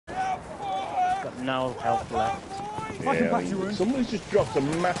Got no health left. Yeah, I mean, someone's just dropped a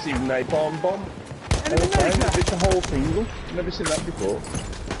massive napalm bomb. It's a whole single. Never seen that before.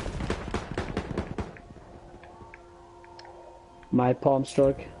 My palm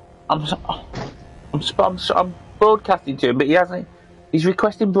strike. I'm broadcasting to him, but he hasn't. He's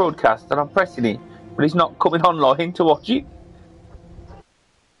requesting broadcast, and I'm pressing it, but he's not coming online to watch it.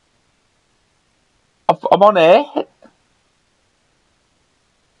 I'm on air.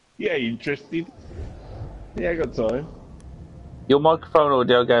 Yeah, you interested? Yeah, I got time. Your microphone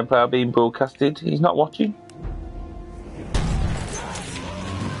audio gameplay are being broadcasted. He's not watching.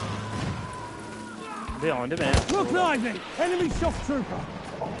 Behind him here. Look, lively! Enemy shock trooper!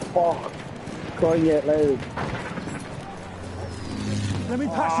 Oh, fuck. Crying out loud. Let me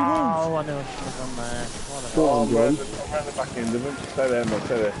patch your wounds! Oh, I knew I should have gone there. Go on, I'm John. around the back end of him. Stay there, man,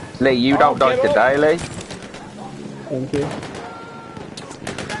 stay there. Lee, you don't die today, Lee. Thank you.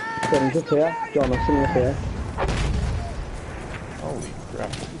 John's up here. John, I've seen him up here. Holy crap,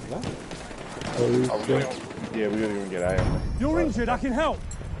 what was that? Oh, Yeah, we don't even get out of there. You're injured, I can help!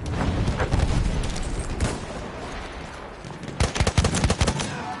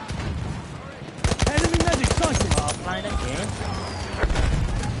 Enemy medic sighted! Oh, playing again.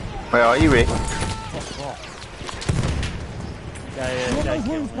 Where are you, Rick? You want those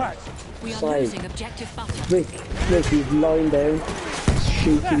wounds patched? We are Side. losing objective butter. Rick, he's lying down. He's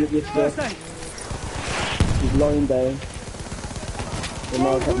shooting at you First stuff. aid! He's lying down. The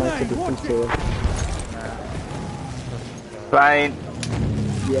might that makes a difference to him. Playing.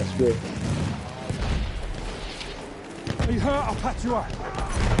 Yes, Rick. Are you hurt? I'll patch you up.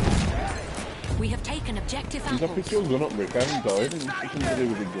 We have taken objective You've got apples. your gun up, Rick. I haven't died. It's nothing to do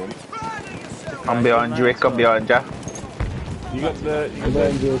with the gun. I'm behind you, Rick. I'm behind you. You got the... I'm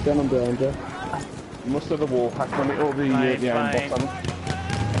behind you, John, I'm behind you. You must have the wall hack on it, or the aimbot on it.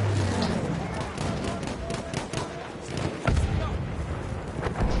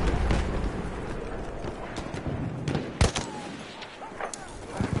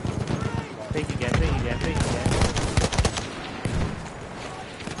 Peek again.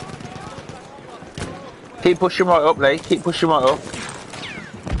 Keep pushing right up, Lee. Keep pushing right up.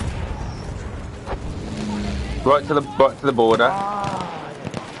 Right to the border.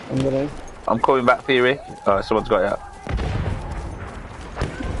 I'm gonna. I'm coming back for you, Rick. Oh, someone's got you.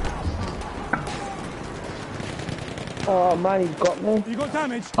 Oh man, he's got me. You got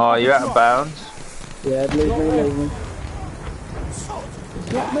damage? Oh, you're out of bounds. Yeah, leave me.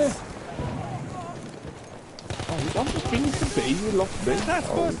 Got me? I'm just being to be. You lost me. That's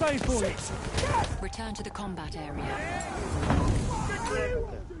first aid for you. Return to the combat area.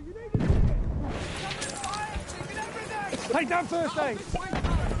 Take down first aid.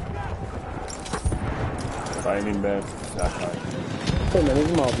 Fine in there. Hey man,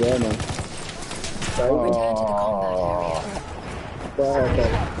 he's mob there, man. Return to the combat area. Well,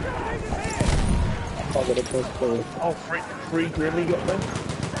 okay. I'll get a push for you. Oh, free Grimmy got me.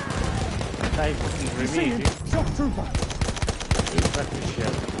 Hey, fucking See Grimmy. him? Shock trooper. Fucking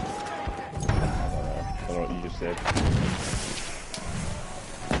shit. I don't know what you just said.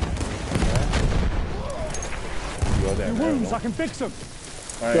 You are there, Your wounds, I can fix them.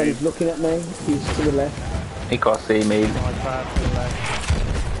 John, he's looking at me. He's to the left. He can't see me. My bad to the left.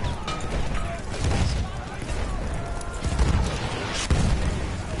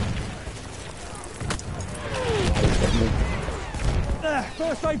 There,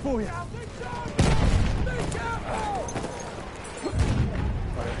 first aid for you.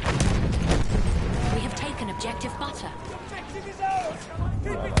 We have taken objective butter.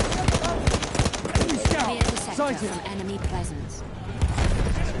 Enemy scout. Clear the sector Sighted. from enemy presence.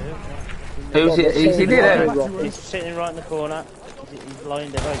 Who's he? Is he there? He's sitting right in the corner. He's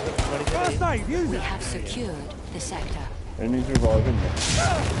lying there. Ready to First leave. aid, use We it. have secured the sector. Enemy's reviving me.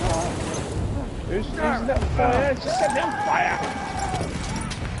 Who's that fire? Just set me on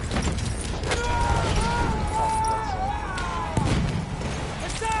fire!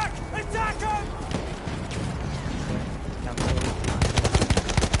 Attack! Attack him!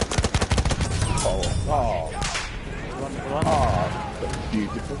 Oh, One. that's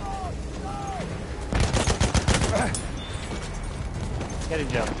beautiful. Get him,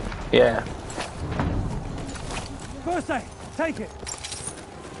 John. Yeah. First aid, take it.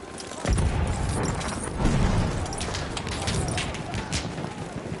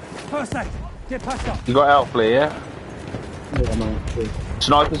 First aid, get patched up. You got health, Lee, yeah? Yeah, man.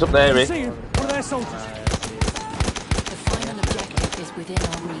 Sniper's up there, Rick. See him, one of their soldiers. The final objective is within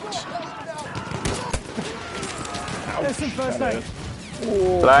our reach. There's some first aid.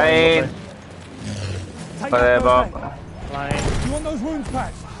 Playing. Take that Whatever. first aid. Flying. You want those wounds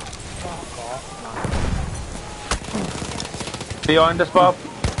patched? Behind us, Bob.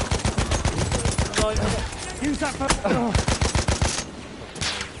 Use that for...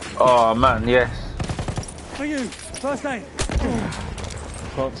 Oh man, yes. For you. First aid.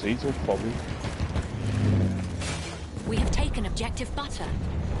 Can't see, it's all foggy. We have taken objective butter.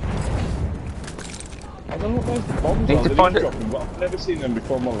 I don't know what those bombs Need are. to They're find it. dropping, but I've never seen them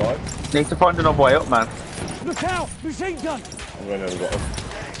before in my life. Need to find another way up, man. Look out! Machine gun! I've never got them.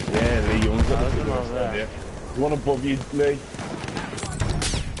 Yeah, Lee Young's got there's the another first there. idea. You want above you, Lee?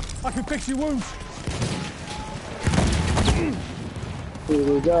 I can fix your wounds. Here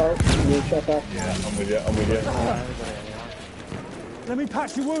we go. New shot up. Yeah, I'm with you, I'm with you. Let me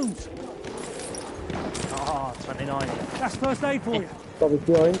patch your wounds. Oh, 29. That's first aid for you. Bobby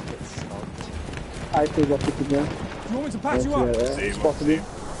behind. I see what you can do. Do you want me to patch you up? See, Spotted him.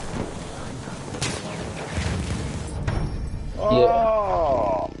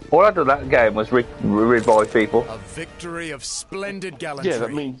 Oh! All I did that game was revive people. A victory of splendid gallantry. Yeah,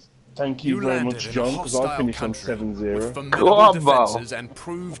 that means thank you very much, landed in a John, because I hostile finished on country 7-0. with Go formidable on, Val. defences and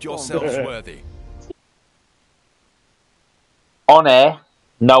proved yourselves worthy. On air,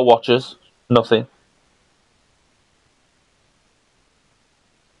 no watchers, nothing.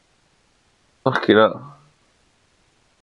 Fucking hell.